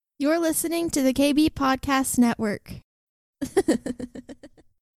You're listening to the KB Podcast Network.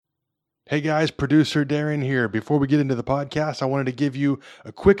 Hey guys, producer Darren here. Before we get into the podcast, I wanted to give you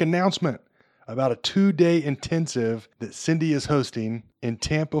a quick announcement about a 2-day intensive that Cindy is hosting in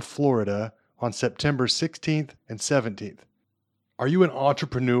Tampa, Florida on September 16th and 17th. Are you an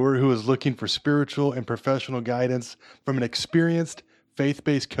entrepreneur who is looking for spiritual and professional guidance from an experienced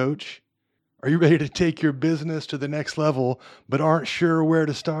faith-based coach? Are you ready to take your business to the next level but aren't sure where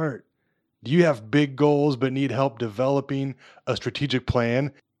to start? Do you have big goals but need help developing a strategic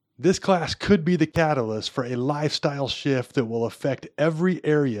plan? This class could be the catalyst for a lifestyle shift that will affect every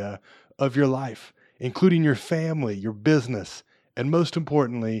area of your life, including your family, your business, and most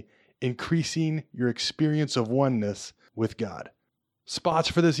importantly, increasing your experience of oneness with God. Spots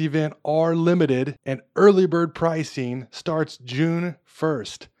for this event are limited and early bird pricing starts June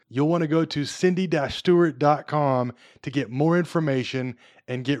 1st. You'll want to go to cindy-stewart.com to get more information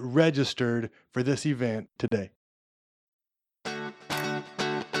and get registered for this event today.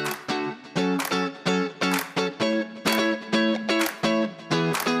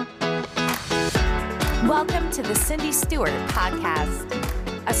 Welcome to the Cindy Stewart Podcast,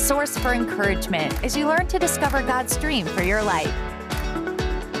 a source for encouragement as you learn to discover God's dream for your life.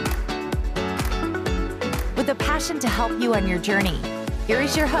 With a passion to help you on your journey, here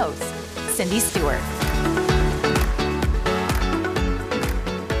is your host, Cindy Stewart.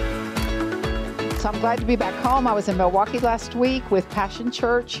 So I'm glad to be back home. I was in Milwaukee last week with Passion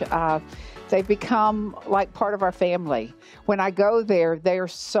Church. They've become like part of our family. When I go there, they are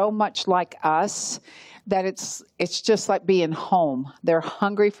so much like us that it's just like being home. They're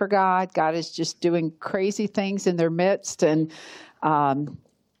hungry for God. God is just doing crazy things in their midst, and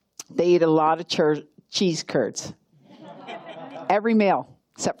they eat a lot of cheese curds. Every meal,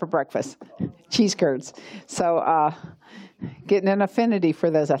 except for breakfast, cheese curds. So getting an affinity for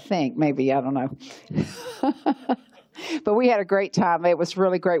those, I think, maybe, I don't know. But we had a great time. It was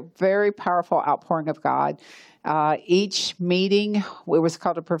really great, very powerful outpouring of God. Each meeting, it was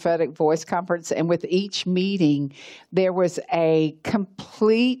called a prophetic voice conference, and with each meeting, there was a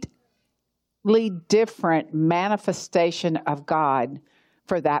completely different manifestation of God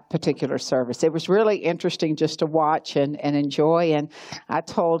for that particular service. It was really interesting just to watch and enjoy. And I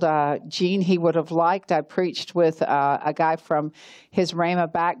told Gene he would have liked, I preached with a guy from his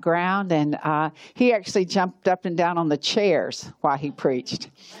Rhema background, and he actually jumped up and down on the chairs while he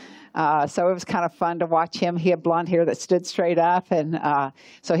preached. So it was kind of fun to watch him. He had blonde hair that stood straight up, and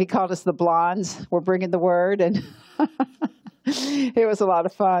so he called us the Blondes. We're bringing the word, and it was a lot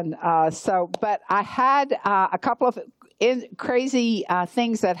of fun. But I had a couple of crazy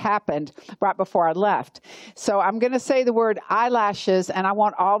things that happened right before I left. So I'm going to say the word eyelashes, and I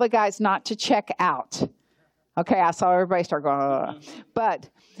want all the guys not to check out. Okay, I saw everybody start going, ugh. But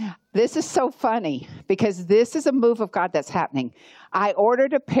this is so funny because this is a move of God that's happening. I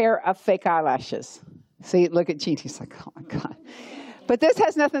ordered a pair of fake eyelashes. See, look at Gene. He's like, oh my God. But this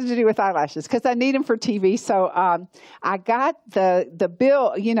has nothing to do with eyelashes because I need them for TV. So I got the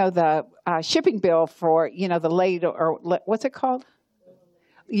bill, the shipping bill for, the late, or what's it called?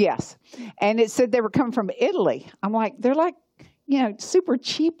 Yes. And it said they were coming from Italy. I'm like, they're like, super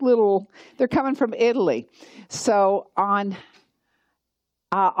cheap they're coming from Italy. So on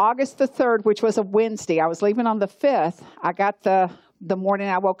August the 3rd, which was a Wednesday, I was leaving on the 5th. I got the morning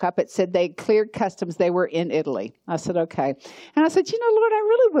I woke up, it said they cleared customs. They were in Italy. I said, okay. And I said, Lord, I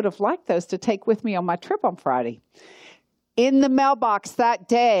really would have liked those to take with me on my trip on Friday. In the mailbox that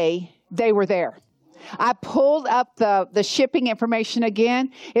day, they were there. I pulled up the shipping information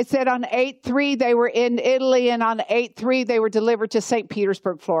again. It said on 8/3 they were in Italy, and on 8/3 they were delivered to St.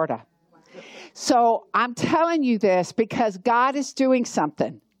 Petersburg, Florida. So I'm telling you this because God is doing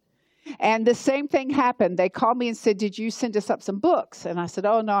something. And the same thing happened. They called me and said, did you send us up some books? And I said,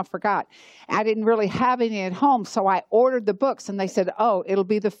 oh, no, I forgot. I didn't really have any at home, so I ordered the books. And they said, oh, it'll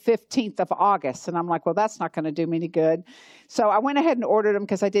be the 15th of August. And I'm like, well, that's not going to do me any good. So I went ahead and ordered them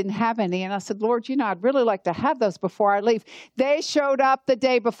because I didn't have any. And I said, Lord, I'd really like to have those before I leave. They showed up the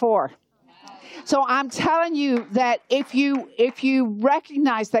day before. So I'm telling you that if you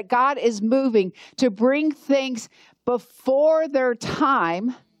recognize that God is moving to bring things before their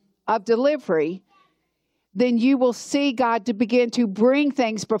time of delivery, then you will see God to begin to bring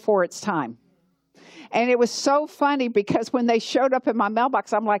things before it's time. And it was so funny because when they showed up in my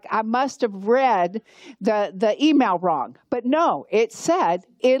mailbox, I'm like, I must have read the email wrong. But no, it said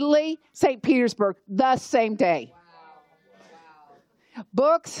Italy, St. Petersburg, the same day. Wow.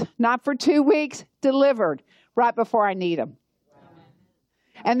 Books, not for 2 weeks, delivered right before I need them.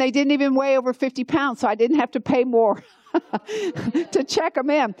 And they didn't even weigh over 50 pounds, so I didn't have to pay more. to check them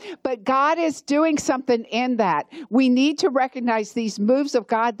in. But God is doing something in that. We need to recognize these moves of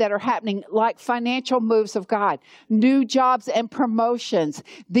God that are happening, like financial moves of God, new jobs and promotions.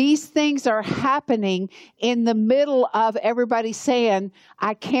 These things are happening in the middle of everybody saying,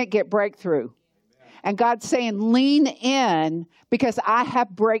 I can't get breakthrough. And God's saying, lean in because I have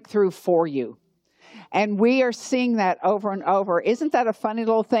breakthrough for you. And we are seeing that over and over. Isn't that a funny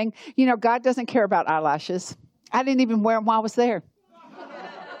little thing? You know, God doesn't care about eyelashes. I didn't even wear them while I was there.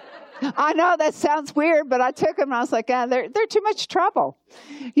 I know that sounds weird, but I took them and I was like, they're too much trouble.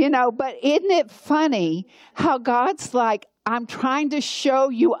 You know, but isn't it funny how God's like, I'm trying to show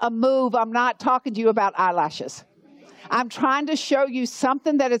you a move. I'm not talking to you about eyelashes. I'm trying to show you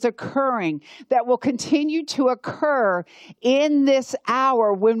something that is occurring that will continue to occur in this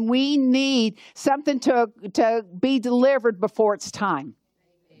hour when we need something to be delivered before it's time.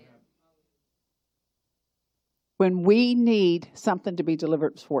 When we need something to be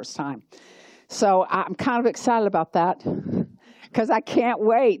delivered before it's time. So I'm kind of excited about that because I can't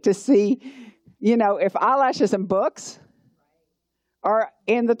wait to see, you know, if eyelashes and books are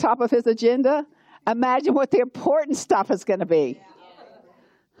in the top of his agenda, imagine what the important stuff is going to be.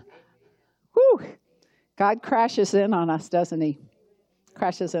 Whew. God crashes in on us, doesn't he?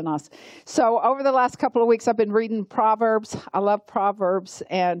 Crashes in us. So over the last couple of weeks, I've been reading Proverbs. I love Proverbs,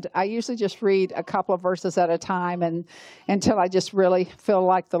 and I usually just read a couple of verses at a time and until I just really feel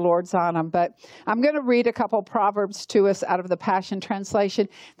like the Lord's on them. But I'm going to read a couple of Proverbs to us out of the Passion Translation.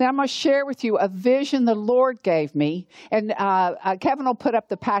 Then I'm going to share with you a vision the Lord gave me. And Kevin will put up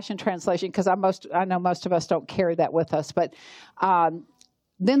the Passion Translation because I know most of us don't carry that with us. But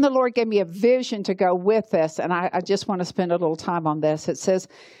then the Lord gave me a vision to go with this, and I just want to spend a little time on this. It says,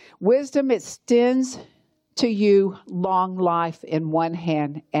 wisdom extends to you long life in one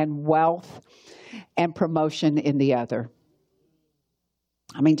hand and wealth and promotion in the other.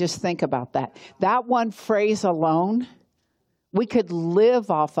 I mean, just think about that. That one phrase alone, we could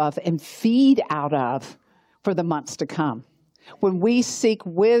live off of and feed out of for the months to come. When we seek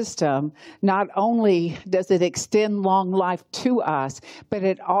wisdom, not only does it extend long life to us, but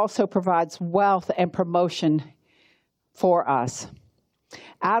it also provides wealth and promotion for us.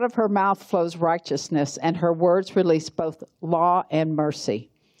 Out of her mouth flows righteousness, and her words release both law and mercy.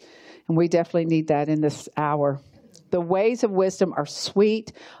 And we definitely need that in this hour. The ways of wisdom are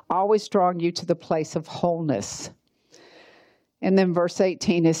sweet, always drawing you to the place of wholeness. And then verse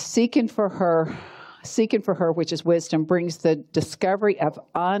 18 is seeking for her, which is wisdom, brings the discovery of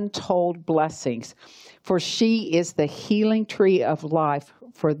untold blessings. For she is the healing tree of life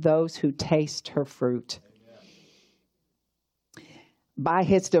for those who taste her fruit. Amen. By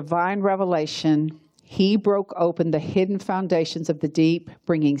his divine revelation, he broke open the hidden foundations of the deep,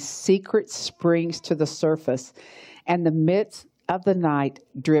 bringing secret springs to the surface, and the midst of the night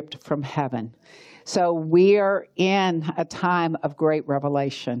dripped from heaven. So we are in a time of great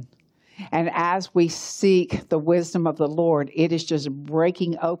revelation. And as we seek the wisdom of the Lord, it is just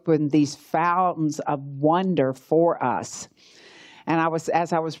breaking open these fountains of wonder for us. And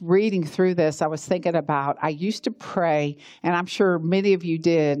as I was reading through this, I was thinking about, I used to pray, and I'm sure many of you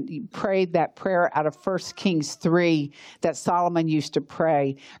did, you prayed that prayer out of 1 Kings 3 that Solomon used to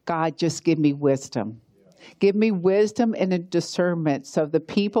pray, God, just give me wisdom. Give me wisdom and a discernment so the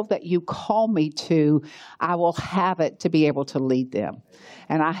people that you call me to, I will have it to be able to lead them.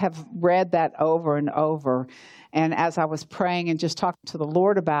 And I have read that over and over. And as I was praying and just talking to the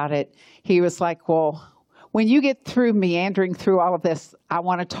Lord about it, he was like, well, when you get through meandering through all of this, I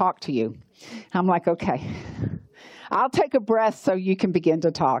want to talk to you. I'm like, okay, I'll take a breath so you can begin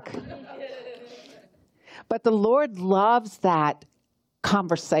to talk. But the Lord loves that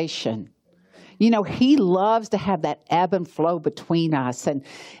conversation. You know, he loves to have that ebb and flow between us. And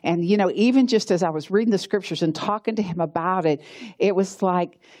you know, even just as I was reading the scriptures and talking to him about it, it was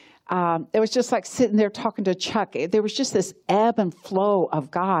just like sitting there talking to Chuck. There was just this ebb and flow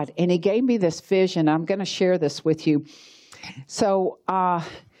of God. And he gave me this vision. I'm going to share this with you. So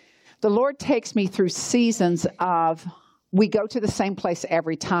the Lord takes me through seasons of, we go to the same place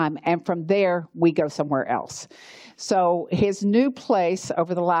every time. And from there, we go somewhere else. So his new place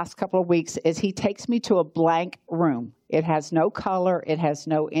over the last couple of weeks is he takes me to a blank room. It has no color. It has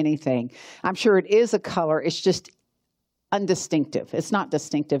no anything. I'm sure it is a color. It's just undistinctive. It's not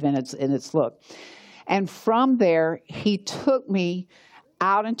distinctive in its look. And from there, he took me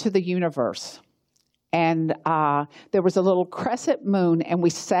out into the universe. And there was a little crescent moon, and we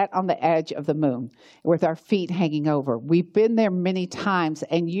sat on the edge of the moon with our feet hanging over. We've been there many times,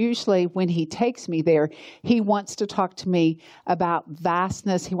 and usually when he takes me there, he wants to talk to me about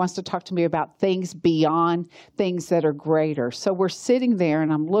vastness. He wants to talk to me about things beyond, things that are greater. So we're sitting there,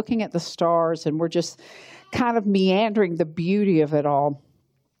 and I'm looking at the stars, and we're just kind of meandering the beauty of it all.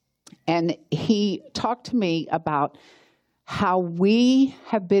 And he talked to me about how we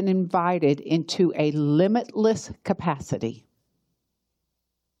have been invited into a limitless capacity.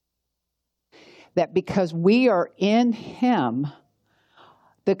 That because we are in him,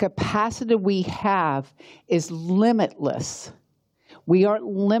 the capacity we have is limitless. We aren't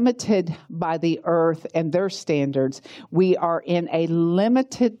limited by the earth and their standards. We are in a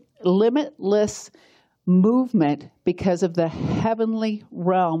limitless movement because of the heavenly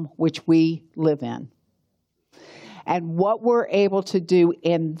realm which we live in. And what we're able to do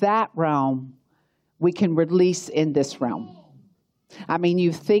in that realm, we can release in this realm. I mean,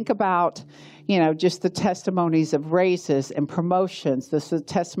 you think about, just the testimonies of raises and promotions, the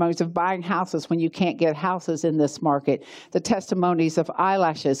testimonies of buying houses when you can't get houses in this market, the testimonies of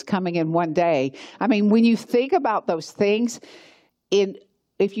eyelashes coming in one day. I mean, when you think about those things,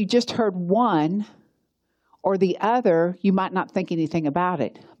 if you just heard one or the other, you might not think anything about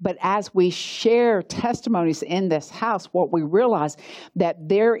it. But as we share testimonies in this house, what we realize that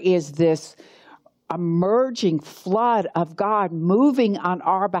there is this emerging flood of God moving on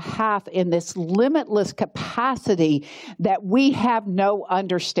our behalf in this limitless capacity that we have no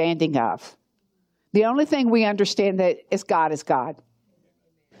understanding of. The only thing we understand that is God is God.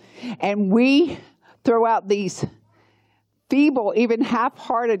 And we throw out these feeble, even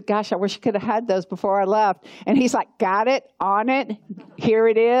half-hearted, gosh, I wish I could have had those before I left. And he's like, got it, on it, here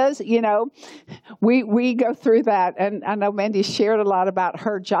it is. We go through that. And I know Mandy shared a lot about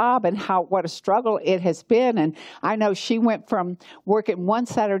her job and what a struggle it has been. And I know she went from working one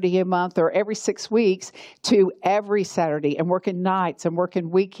Saturday a month or every 6 weeks to every Saturday and working nights and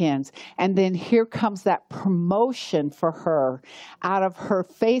working weekends. And then here comes that promotion for her out of her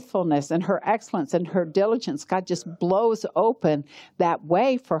faithfulness and her excellence and her diligence. God just blows open that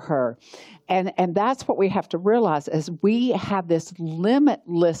way for her. And that's what we have to realize as we have this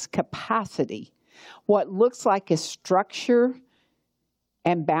limitless capacity. What looks like is structure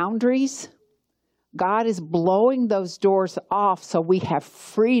and boundaries, God is blowing those doors off so we have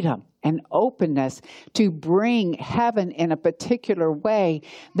freedom and openness to bring heaven in a particular way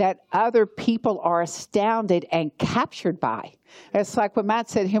that other people are astounded and captured by. It's like when Matt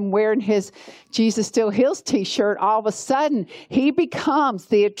said him wearing his Jesus Still Heals t-shirt, all of a sudden he becomes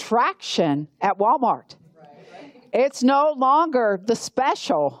the attraction at Walmart. It's no longer the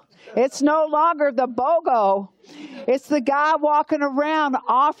special. It's no longer the BOGO. It's the guy walking around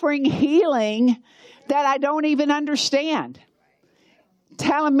offering healing that I don't even understand.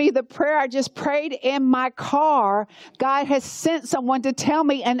 Telling me the prayer I just prayed in my car, God has sent someone to tell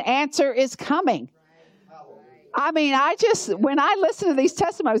me an answer is coming. I mean, when I listen to these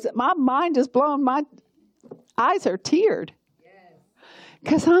testimonies, my mind is blown. My eyes are teared.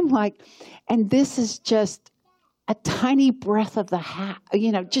 Because I'm like, and this is just a tiny breath of the hat,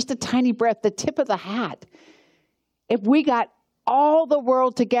 just a tiny breath, the tip of the hat. If we got all the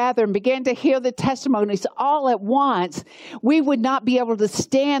world together and began to hear the testimonies all at once, we would not be able to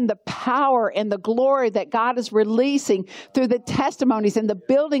stand the power and the glory that God is releasing through the testimonies and the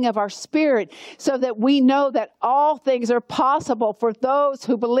building of our spirit, so that we know that all things are possible for those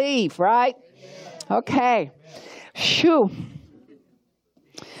who believe, right? Okay. Shoo.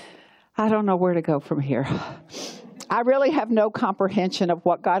 I don't know where to go from here. I really have no comprehension of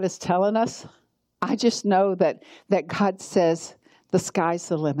what God is telling us. I just know that God says the sky's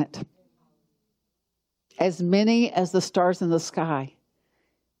the limit. As many as the stars in the sky.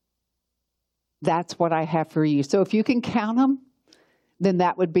 That's what I have for you. So if you can count them, then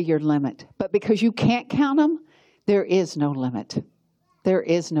that would be your limit. But because you can't count them, there is no limit. There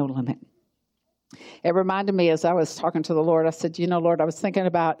is no limit. It reminded me as I was talking to the Lord, I said, Lord, I was thinking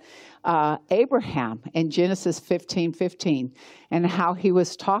about Abraham in Genesis 15:15 and how he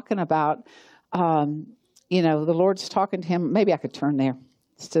was talking about the Lord's talking to him. Maybe I could turn there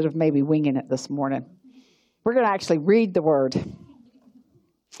instead of maybe winging it this morning. We're going to actually read the word.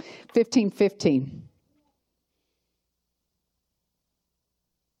 15:15.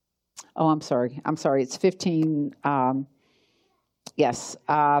 Oh, I'm sorry. It's 15.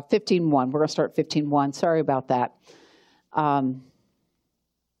 15:1. We're going to start 15:1. Sorry about that.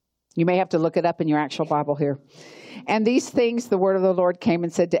 You may have to look it up in your actual Bible here. And these things, the word of the Lord came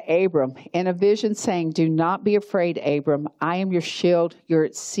and said to Abram in a vision, saying, do not be afraid, Abram. I am your shield, your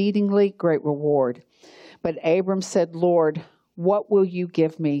exceedingly great reward. But Abram said, Lord, what will you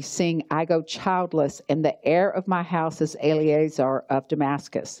give me, seeing I go childless, and the heir of my house is Eliezer of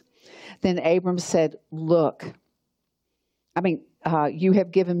Damascus? Then Abram said, you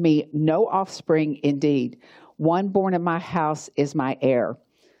have given me no offspring indeed. One born in my house is my heir.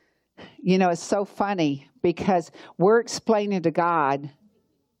 You know, it's so funny because we're explaining to God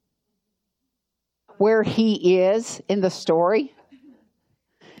where he is in the story.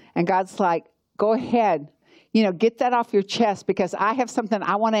 And God's like, go ahead, get that off your chest, because I have something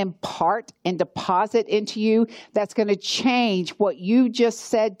I want to impart and deposit into you that's going to change what you just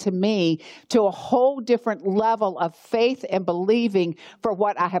said to me to a whole different level of faith and believing for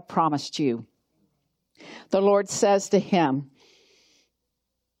what I have promised you. The Lord says to him,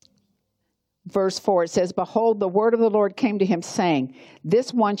 verse 4, it says, Behold, the word of the Lord came to him, saying,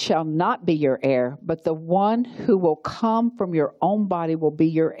 This one shall not be your heir, but the one who will come from your own body will be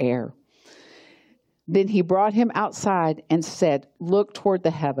your heir. Then he brought him outside and said, Look toward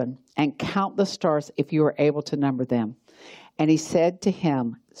the heaven and count the stars if you are able to number them. And he said to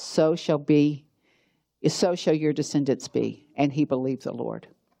him, So shall your descendants be. And he believed the Lord.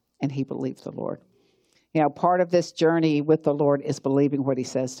 And he believed the Lord. Part of this journey with the Lord is believing what he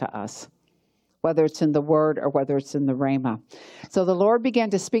says to us, whether it's in the word or whether it's in the rhema. So the Lord began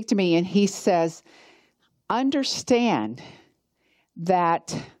to speak to me, and he says, understand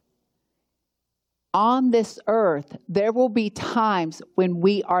that on this earth, there will be times when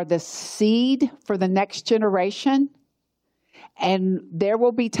we are the seed for the next generation, and there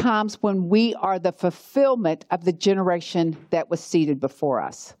will be times when we are the fulfillment of the generation that was seeded before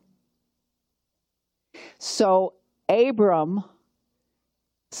us. So Abram,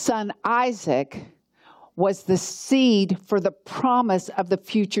 son Isaac, was the seed for the promise of the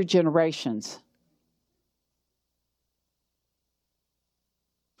future generations.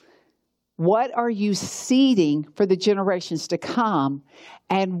 What are you seeding for the generations to come?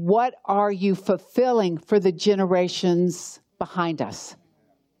 And what are you fulfilling for the generations behind us?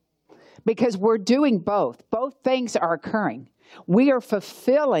 Because we're doing both. Both things are occurring. We are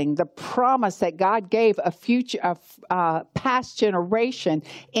fulfilling the promise that God gave a past generation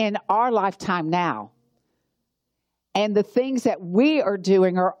in our lifetime now. And the things that we are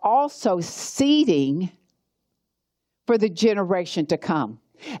doing are also seeding for the generation to come.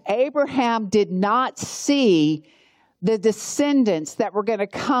 Abraham did not see the descendants that were going to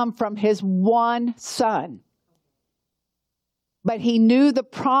come from his one son. But he knew the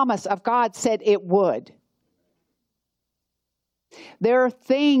promise of God said it would. There are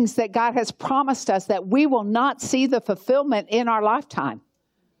things that God has promised us that we will not see the fulfillment in our lifetime.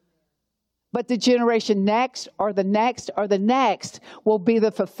 But the generation next or the next or the next will be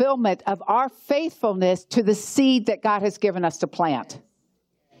the fulfillment of our faithfulness to the seed that God has given us to plant.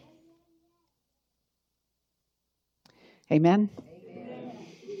 Amen? Amen.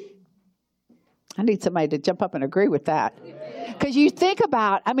 I need somebody to jump up and agree with that. Because we think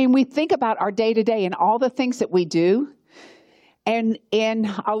about our day to day and all the things that we do. And in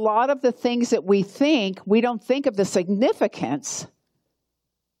a lot of the things that we think, we don't think of the significance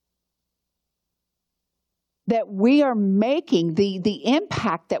that we are making, the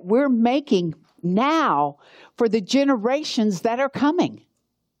impact that we're making now for the generations that are coming.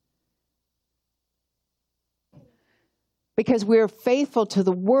 Because we're faithful to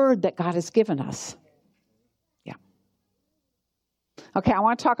the word that God has given us. Yeah. Okay, I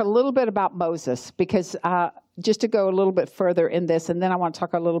want to talk a little bit about Moses, because just to go a little bit further in this, and then I want to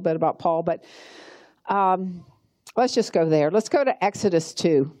talk a little bit about Paul, but let's just go there. Let's go to Exodus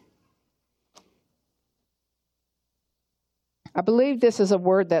 2. I believe this is a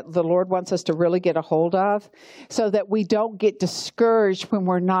word that the Lord wants us to really get a hold of so that we don't get discouraged when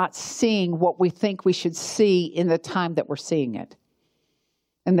we're not seeing what we think we should see in the time that we're seeing it,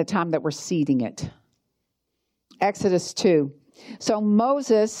 in the time that we're seeding it. Exodus 2. So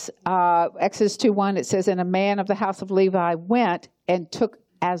Moses, Exodus 2:1, it says, And a man of the house of Levi went and took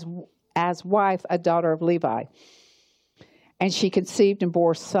as wife a daughter of Levi. And she conceived and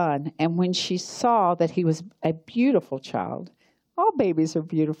bore a son. And when she saw that he was a beautiful child, all babies are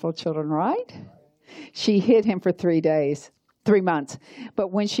beautiful children, right? She hid him for 3 months. But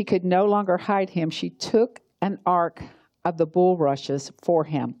when she could no longer hide him, she took an ark of the bulrushes for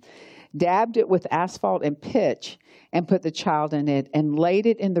him, dabbed it with asphalt and pitch, and put the child in it, and laid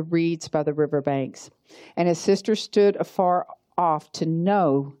it in the reeds by the river banks. And his sister stood afar off to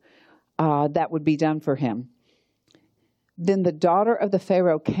know that would be done for him. Then the daughter of the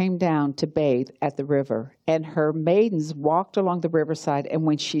Pharaoh came down to bathe at the river, and her maidens walked along the riverside. And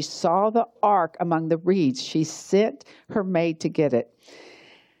when she saw the ark among the reeds, she sent her maid to get it.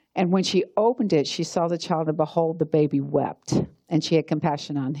 And when she opened it, she saw the child, and behold, the baby wept. And she had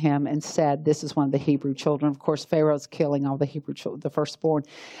compassion on him and said, this is one of the Hebrew children. Of course, Pharaoh's killing all the Hebrew children, the firstborn.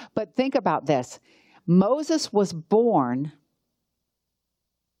 But think about this. Moses was born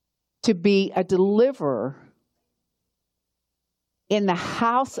to be a deliverer in the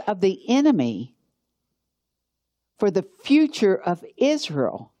house of the enemy for the future of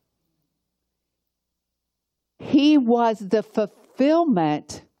Israel. He was the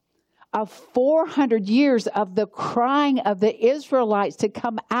fulfillment of 400 years of the crying of the Israelites to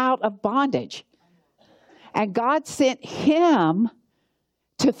come out of bondage. And God sent him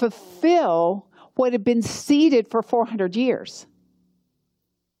to fulfill what had been seeded for 400 years.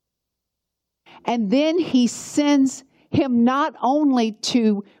 And then he sends him not only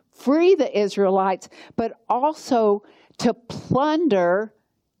to free the Israelites, but also to plunder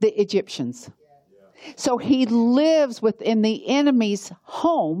the Egyptians. So he lives within the enemy's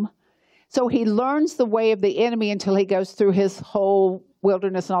home. So he learns the way of the enemy until he goes through his whole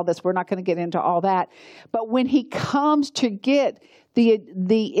wilderness and all this. We're not going to get into all that. But when he comes to get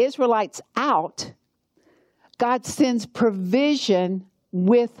the Israelites out, God sends provision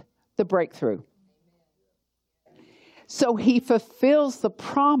with the breakthrough. So he fulfills the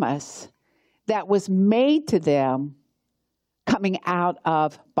promise that was made to them coming out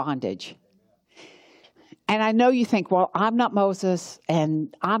of bondage. And I know you think, well, I'm not Moses,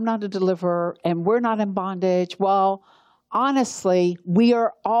 and I'm not a deliverer, and we're not in bondage. Well, honestly, we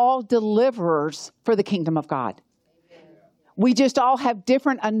are all deliverers for the kingdom of God. We just all have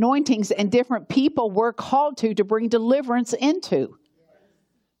different anointings and different people we're called to bring deliverance into.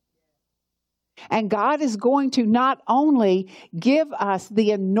 And God is going to not only give us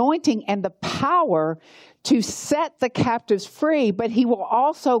the anointing and the power to set the captives free, but he will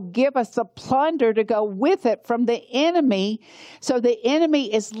also give us the plunder to go with it from the enemy. So the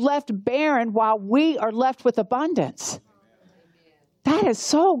enemy is left barren while we are left with abundance. That is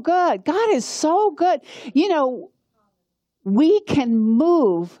so good. God is so good. You know, we can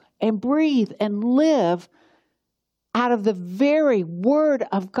move and breathe and live out of the very word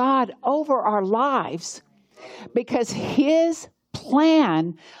of God over our lives, because his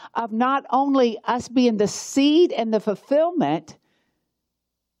plan of not only us being the seed and the fulfillment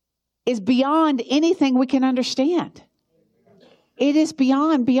is beyond anything we can understand. It is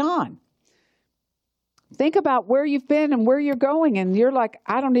beyond. Think about where you've been and where you're going, and you're like,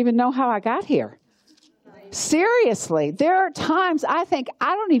 I don't even know how I got here. Seriously, there are times I think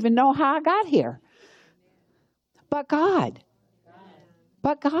I don't even know how I got here. But God.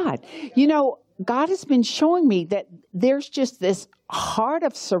 You know, God has been showing me that there's just this heart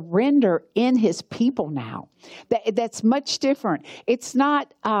of surrender in his people now. That's much different. It's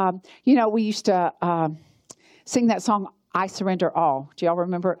not, we used to sing that song, I Surrender All. Do y'all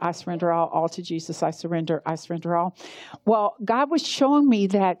remember? I surrender all to Jesus. I surrender all. Well, God was showing me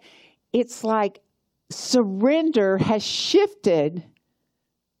that it's like surrender has shifted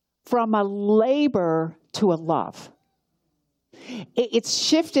from a labor to a love. It's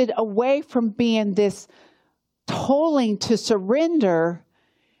shifted away from being this toiling to surrender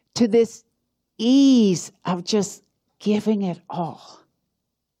to this ease of just giving it all.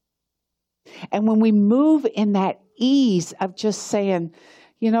 And when we move in that ease of just saying,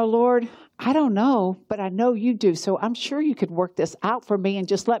 you know, Lord, I don't know, but I know you do. So I'm sure you could work this out for me and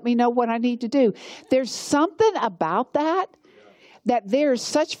just let me know what I need to do. There's something about that there's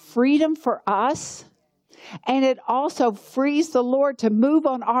such freedom for us. And it also frees the Lord to move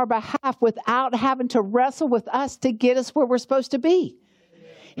on our behalf without having to wrestle with us to get us where we're supposed to be.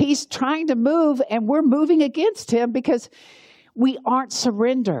 He's trying to move and we're moving against him because we aren't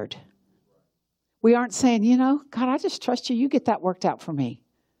surrendered. We aren't saying, you know, God, I just trust you. You get that worked out for me.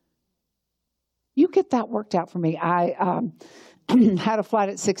 You get that worked out for me. I had a flight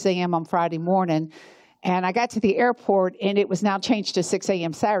at 6 a.m. on Friday morning, and I got to the airport, and it was now changed to 6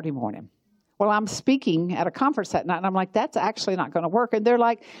 a.m. Saturday morning. Well, I'm speaking at a conference that night, and I'm like, that's actually not going to work. And they're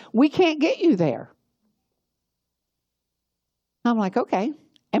like, we can't get you there. I'm like, okay.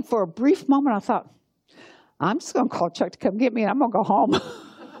 And for a brief moment, I thought, I'm just going to call Chuck to come get me, and I'm going to go home.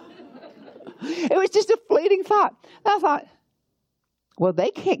 It was just a fleeting thought. And I thought, well,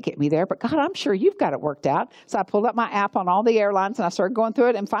 they can't get me there, but God, I'm sure you've got it worked out. So I pulled up my app on all the airlines, and I started going through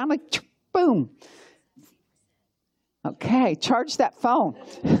it, and finally, boom. Okay, charge that phone.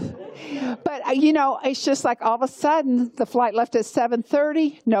 But, you know, it's just like all of a sudden, the flight left at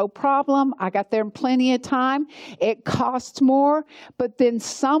 7:30, no problem. I got there in plenty of time. It costs more, but then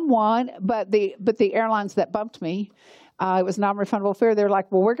the airlines that bumped me, it was non-refundable fare. They're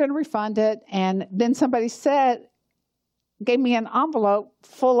like, well, we're going to refund it. And then somebody said, gave me an envelope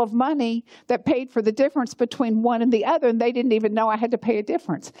full of money that paid for the difference between one and the other, and they didn't even know I had to pay a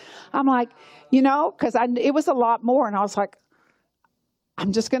difference. I'm like, because it was a lot more, and I was like,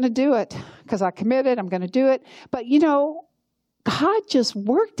 I'm just going to do it because I committed. I'm going to do it. But, God just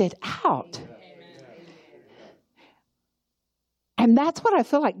worked it out. And that's what I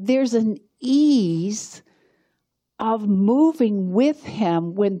feel like. There's an ease of moving with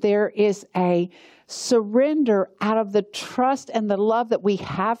him when there is a surrender out of the trust and the love that we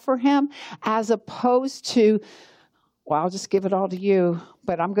have for him, as opposed to, well, I'll just give it all to you,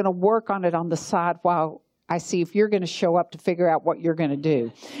 but I'm going to work on it on the side while I see if you're going to show up to figure out what you're going to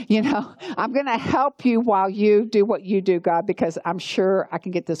do. I'm going to help you while you do what you do, God, because I'm sure I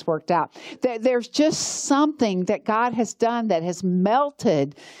can get this worked out. There's just something that God has done that has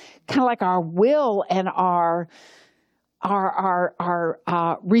melted kind of like our will and our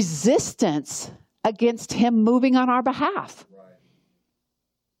resistance against him moving on our behalf.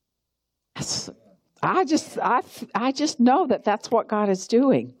 I just know that that's what God is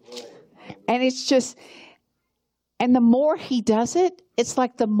doing. And it's just, and the more he does it, it's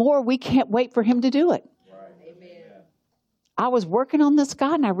like the more we can't wait for him to do it. Amen. I was working on this,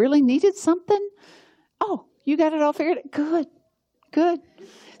 God, and I really needed something. Oh, you got it all figured out. Good.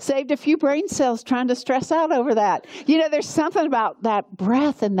 Saved a few brain cells trying to stress out over that. There's something about that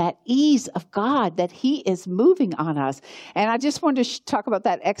breath and that ease of God that he is moving on us. And I just wanted to talk about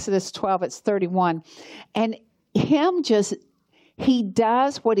that Exodus 12, it's 31. And he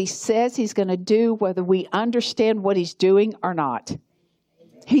does what he says he's going to do, whether we understand what he's doing or not.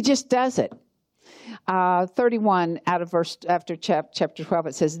 He just does it. 31 out of after chapter 12,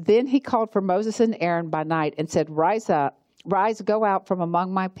 it says, Then he called for Moses and Aaron by night and said, Rise, go out from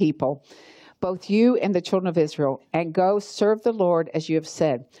among my people, both you and the children of Israel, and go serve the Lord as you have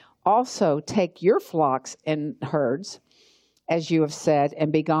said. Also take your flocks and herds, as you have said,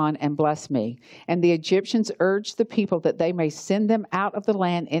 and be gone and bless me. And the Egyptians urged the people that they may send them out of the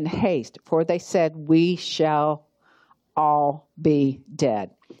land in haste, for they said, We shall all be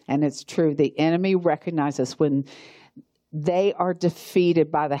dead. And it's true. The enemy recognizes when they are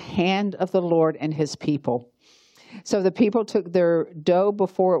defeated by the hand of the Lord and his people. So the people took their dough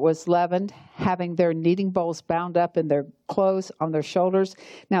before it was leavened, having their kneading bowls bound up in their clothes on their shoulders.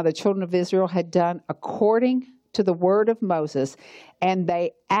 Now the children of Israel had done according to the word of Moses, and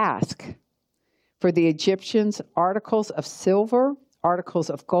they asked for the Egyptians articles of silver, articles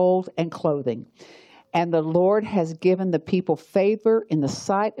of gold, and clothing. And the Lord has given the people favor in the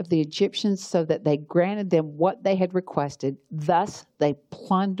sight of the Egyptians, so that they granted them what they had requested. Thus they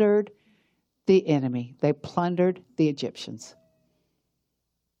plundered the enemy. They plundered the Egyptians.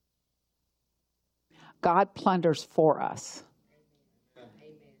 God plunders for us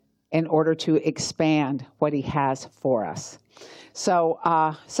in order to expand what he has for us. So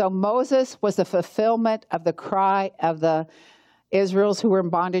Moses was the fulfillment of the cry of the Israelites who were in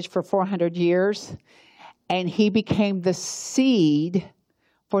bondage for 400 years. And he became the seed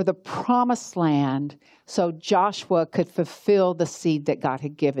for the promised land so Joshua could fulfill the seed that God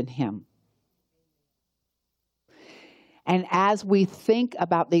had given him. And as we think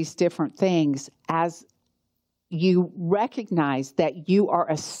about these different things, as you recognize that you are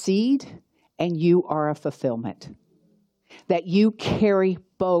a seed and you are a fulfillment, that you carry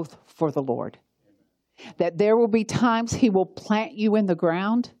both for the Lord, that there will be times he will plant you in the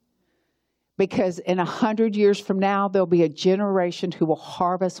ground, because in 100 years from now, there'll be a generation who will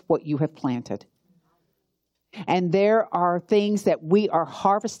harvest what you have planted. And there are things that we are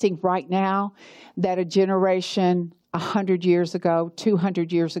harvesting right now that a generation 100 years ago,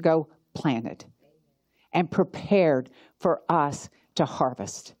 200 years ago, planted and prepared for us to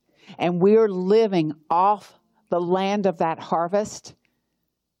harvest. And we're living off the land of that harvest.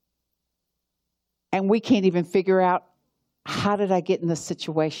 And we can't even figure out, how did I get in this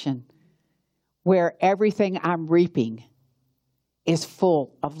situation where everything I'm reaping is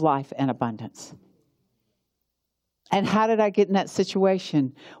full of life and abundance? And how did I get in that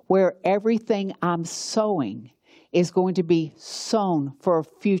situation where everything I'm sowing is going to be sown for a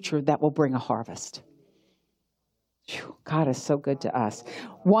future that will bring a harvest? God is so good to us.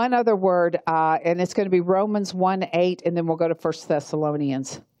 One other word, and it's going to be Romans 1:8, and then we'll go to 1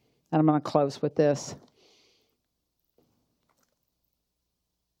 Thessalonians. And I'm going to close with this.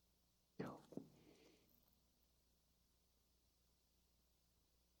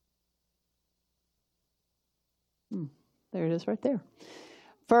 There it is right there.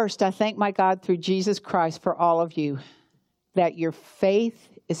 First, I thank my God through Jesus Christ for all of you, that your faith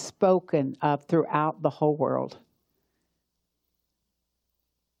is spoken of throughout the whole world.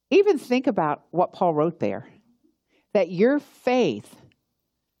 Even think about what Paul wrote there. that your faith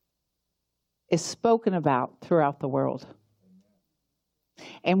is spoken about throughout the world.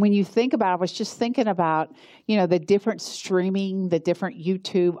 And when you think about it, I was just thinking about, the different streaming, the different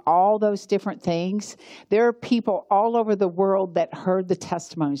YouTube, all those different things. There are people all over the world that heard the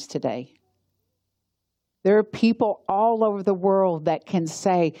testimonies today. There are people all over the world that can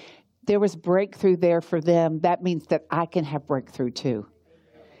say, there was breakthrough there for them. That means that I can have breakthrough too.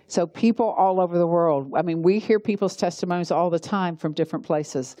 So people all over the world, we hear people's testimonies all the time from different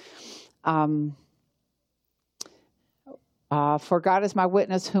places. For God is my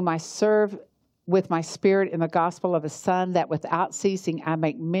witness, whom I serve with my spirit in the gospel of his Son, that without ceasing I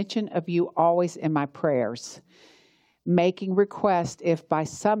make mention of you always in my prayers, making request if by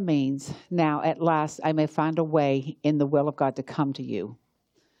some means now at last I may find a way in the will of God to come to you.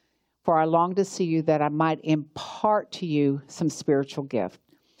 For I long to see you, that I might impart to you some spiritual gift,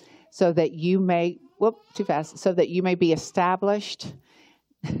 so that you may, so that you may be established.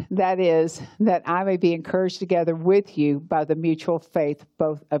 That is, that I may be encouraged together with you by the mutual faith,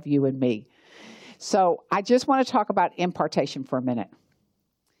 both of you and me. So I just want to talk about impartation for a minute.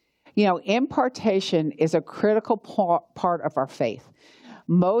 Impartation is a critical part of our faith.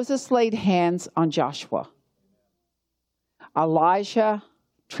 Moses laid hands on Joshua. Elijah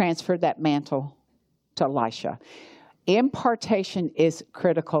transferred that mantle to Elisha. Impartation is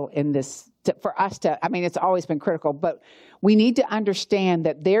critical in this, for us to, it's always been critical, but we need to understand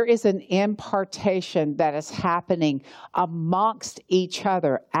that there is an impartation that is happening amongst each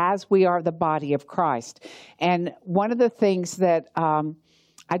other as we are the body of Christ. And one of the things that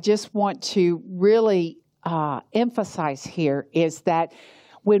I just want to really emphasize here is that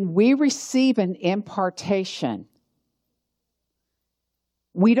when we receive an impartation,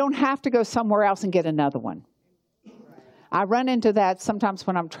 we don't have to go somewhere else and get another one. I run into that sometimes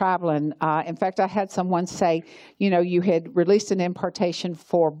when I'm traveling. In fact, I had someone say, you had released an impartation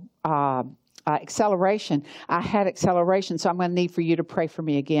for acceleration. I had acceleration, so I'm going to need for you to pray for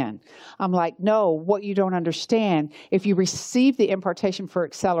me again. I'm like, no, what you don't understand, if you receive the impartation for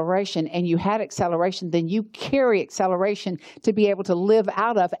acceleration and you had acceleration, then you carry acceleration to be able to live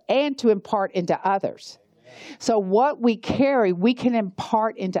out of and to impart into others. So what we carry, we can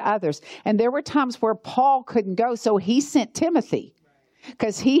impart into others. And there were times where Paul couldn't go, so he sent Timothy,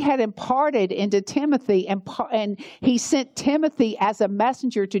 because he had imparted into Timothy, and he sent Timothy as a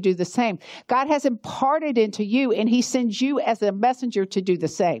messenger to do the same. God has imparted into you, and he sends you as a messenger to do the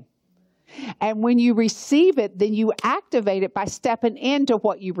same. And when you receive it, then you activate it by stepping into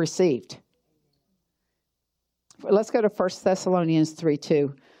what you received. Let's go to 1 Thessalonians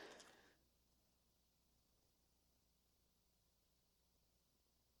 3:2.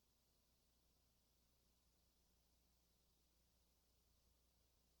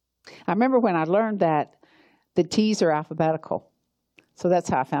 I remember when I learned that the T's are alphabetical. So that's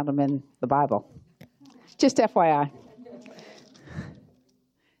how I found them in the Bible. Just FYI.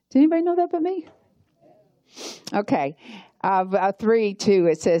 Did anybody know that but me? Okay.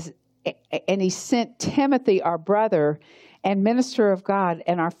 3:2, it says, and he sent Timothy, our brother and minister of God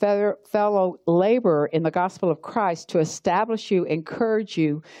and our fellow laborer in the gospel of Christ, to establish you, encourage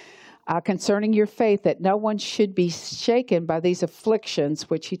you, concerning your faith, that no one should be shaken by these afflictions,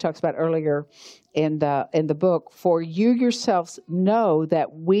 which he talks about earlier in the book. For you yourselves know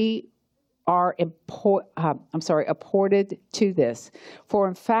that we are appointed to this. For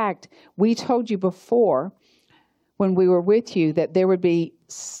in fact, we told you before, when we were with you,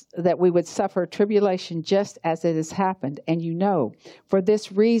 that we would suffer tribulation just as it has happened. And for this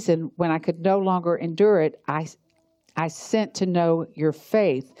reason, when I could no longer endure it, I sent to know your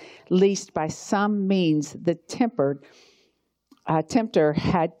faith, lest by some means the tempter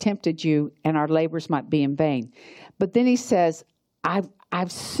had tempted you, and our labors might be in vain. But then he says,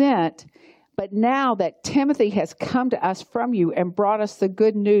 I've sent, but now that Timothy has come to us from you and brought us the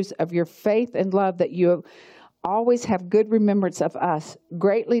good news of your faith and love, that you always have good remembrance of us,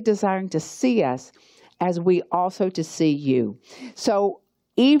 greatly desiring to see us as we also to see you. So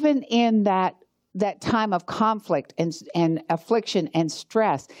even in that time of conflict and affliction and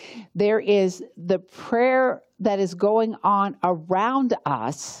stress, there is the prayer that is going on around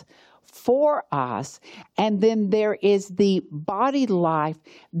us, for us, and then there is the body life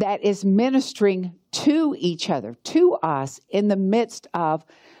that is ministering to each other, to us, in the midst of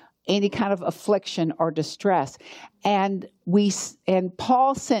any kind of affliction or distress. And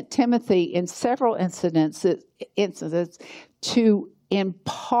Paul sent Timothy in several incidents to in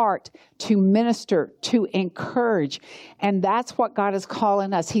part to minister, to encourage. And that's what God is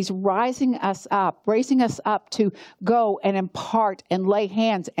calling us. He's raising us up to go and impart and lay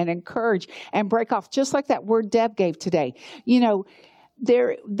hands and encourage and break off, just like that word Deb gave today. You know,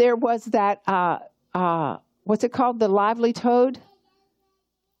 there was that, what's it called? The lively toad?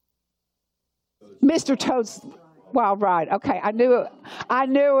 Mr. Toad's Wild Ride. Okay, I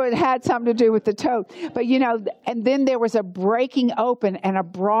knew it had something to do with the toad. But, you know, and then there was a breaking open and a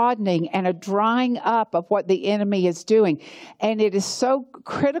broadening and a drying up of what the enemy is doing. And it is so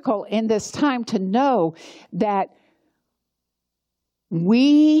critical in this time to know that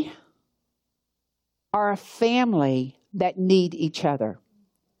we are a family that need each other.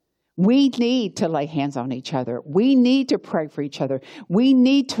 We need to lay hands on each other. We need to pray for each other. We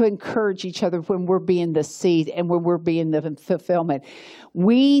need to encourage each other when we're being the seed and when we're being the fulfillment.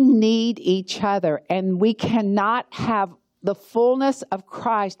 We need each other, and we cannot have the fullness of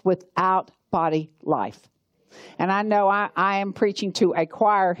Christ without body life. And I know I am preaching to a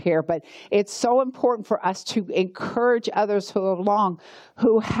choir here, but it's so important for us to encourage others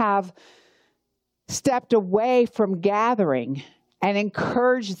who have stepped away from gathering and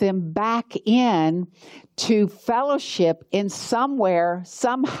encourage them back in to fellowship in somewhere,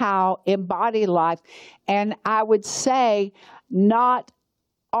 somehow, in body life. And I would say not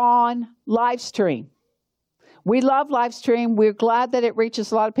on live stream. We love live stream. We're glad that it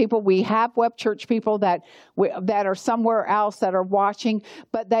reaches a lot of people. We have web church people that are somewhere else that are watching,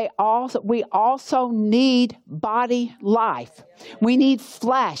 but we also need body life. We need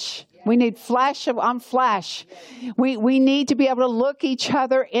flesh. We need flesh on flesh. We need to be able to look each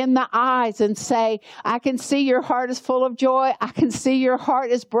other in the eyes and say, I can see your heart is full of joy. I can see your heart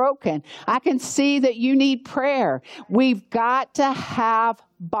is broken. I can see that you need prayer. We've got to have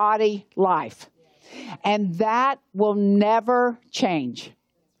body life. And that will never change.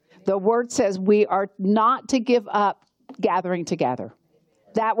 The word says we are not to give up gathering together.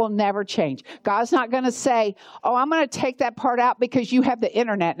 That will never change. God's not going to say, oh, I'm going to take that part out because you have the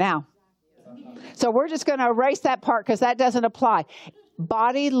internet now. So we're just going to erase that part because that doesn't apply.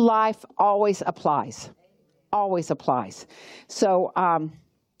 Body life always applies. Always applies. So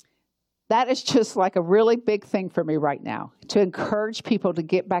that is just like a really big thing for me right now, to encourage people to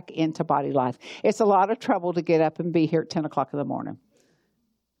get back into body life. It's a lot of trouble to get up and be here at 10 o'clock in the morning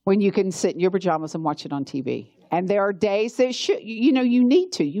when you can sit in your pajamas and watch it on TV. And there are days that you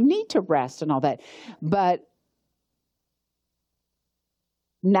need to rest and all that. But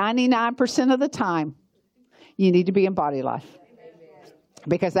 99% of the time, you need to be in body life.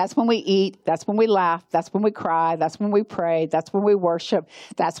 Because that's when we eat, that's when we laugh, that's when we cry, that's when we pray, that's when we worship,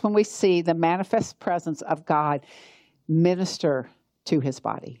 that's when we see the manifest presence of God minister to his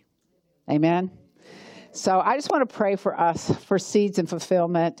body. Amen? So I just want to pray for us for seeds and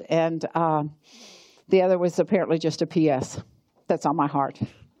fulfillment. And the other was apparently just a PS. That's on my heart.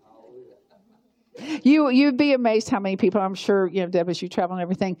 You'd be amazed how many people, I'm sure, Deb, as you travel and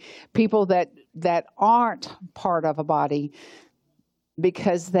everything, people that aren't part of a body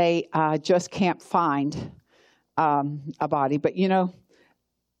because they just can't find a body. But,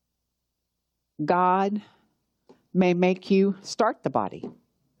 God may make you start the body.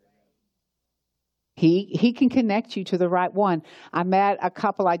 He can connect you to the right one. I met a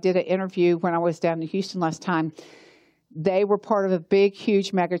couple. I did an interview when I was down in Houston last time. They were part of a big,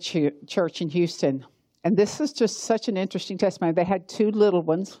 huge mega church in Houston. And this is just such an interesting testimony. They had two little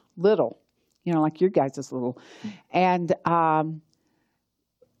ones, like your guys is little. And during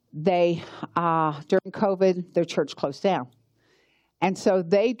COVID, their church closed down. And so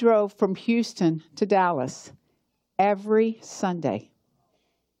they drove from Houston to Dallas every Sunday.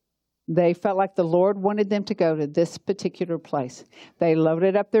 They felt like the Lord wanted them to go to this particular place. They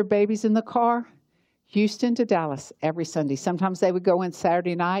loaded up their babies in the car, Houston to Dallas every Sunday. Sometimes they would go in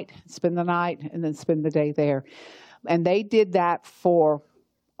Saturday night, spend the night, and then spend the day there. And they did that for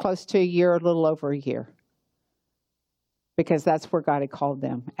close to a year, a little over a year, because that's where God had called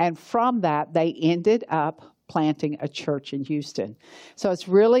them. And from that, they ended up planting a church in Houston. So it's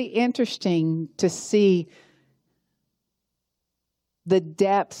really interesting to see the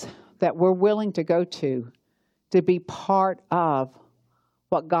depths that we're willing to go to be part of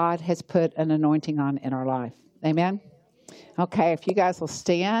what God has put an anointing on in our life. Amen? Okay, if you guys will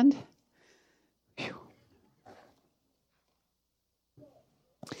stand. Whew.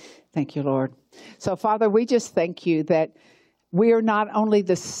 Thank you, Lord. So, Father, we just thank you that we are not only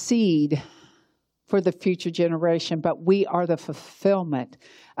the seed for the future generation, but we are the fulfillment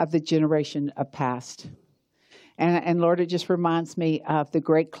of the generation of past. And Lord, it just reminds me of the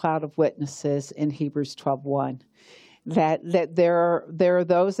great cloud of witnesses in Hebrews 12:1. that there are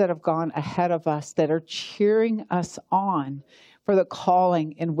those that have gone ahead of us that are cheering us on for the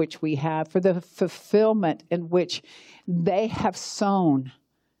calling in which we have, for the fulfillment in which they have sown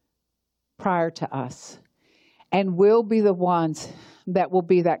prior to us, and we'll be the ones that will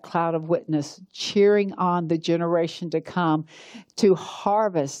be that cloud of witness, cheering on the generation to come to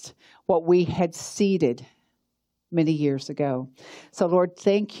harvest what we had seeded many years ago. So, Lord,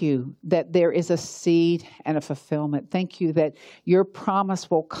 thank you that there is a seed and a fulfillment. Thank you that your promise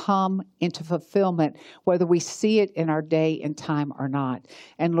will come into fulfillment, whether we see it in our day and time or not.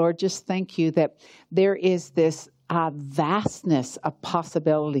 And Lord, just thank you that there is this vastness of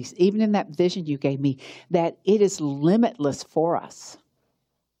possibilities, even in that vision you gave me, that it is limitless for us.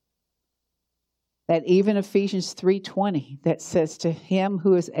 That even Ephesians 3:20 that says, to him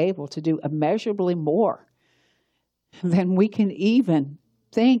who is able to do immeasurably more than we can even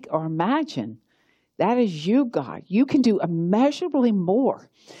think or imagine. That is you, God. You can do immeasurably more.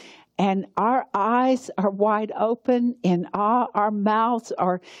 And our eyes are wide open and our mouths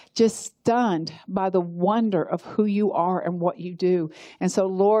are just stunned by the wonder of who you are and what you do. And so,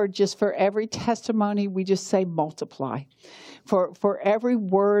 Lord, just for every testimony, we just say multiply. For every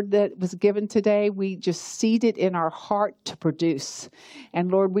word that was given today, we just seed it in our heart to produce.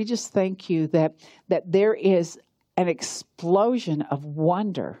 And Lord, we just thank you that there is an explosion of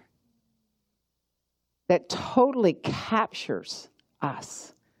wonder that totally captures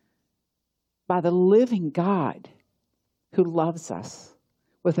us by the living God who loves us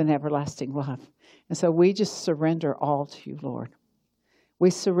with an everlasting love. And so we just surrender all to you, Lord. We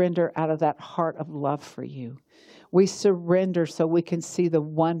surrender out of that heart of love for you. We surrender so we can see the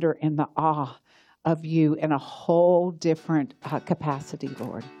wonder and the awe of you in a whole different capacity,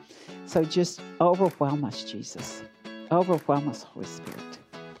 Lord. So just overwhelm us, Jesus. Overwhelm us, Holy Spirit.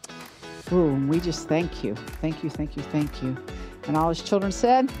 Ooh, and we just thank you. Thank you, thank you, thank you. And all his children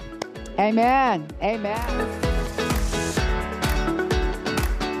said, amen. Amen.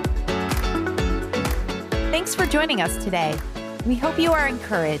 Thanks for joining us today. We hope you are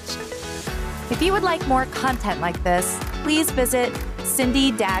encouraged. If you would like more content like this, please visit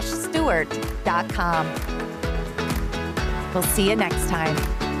cindy-stewart.com. We'll see you next time.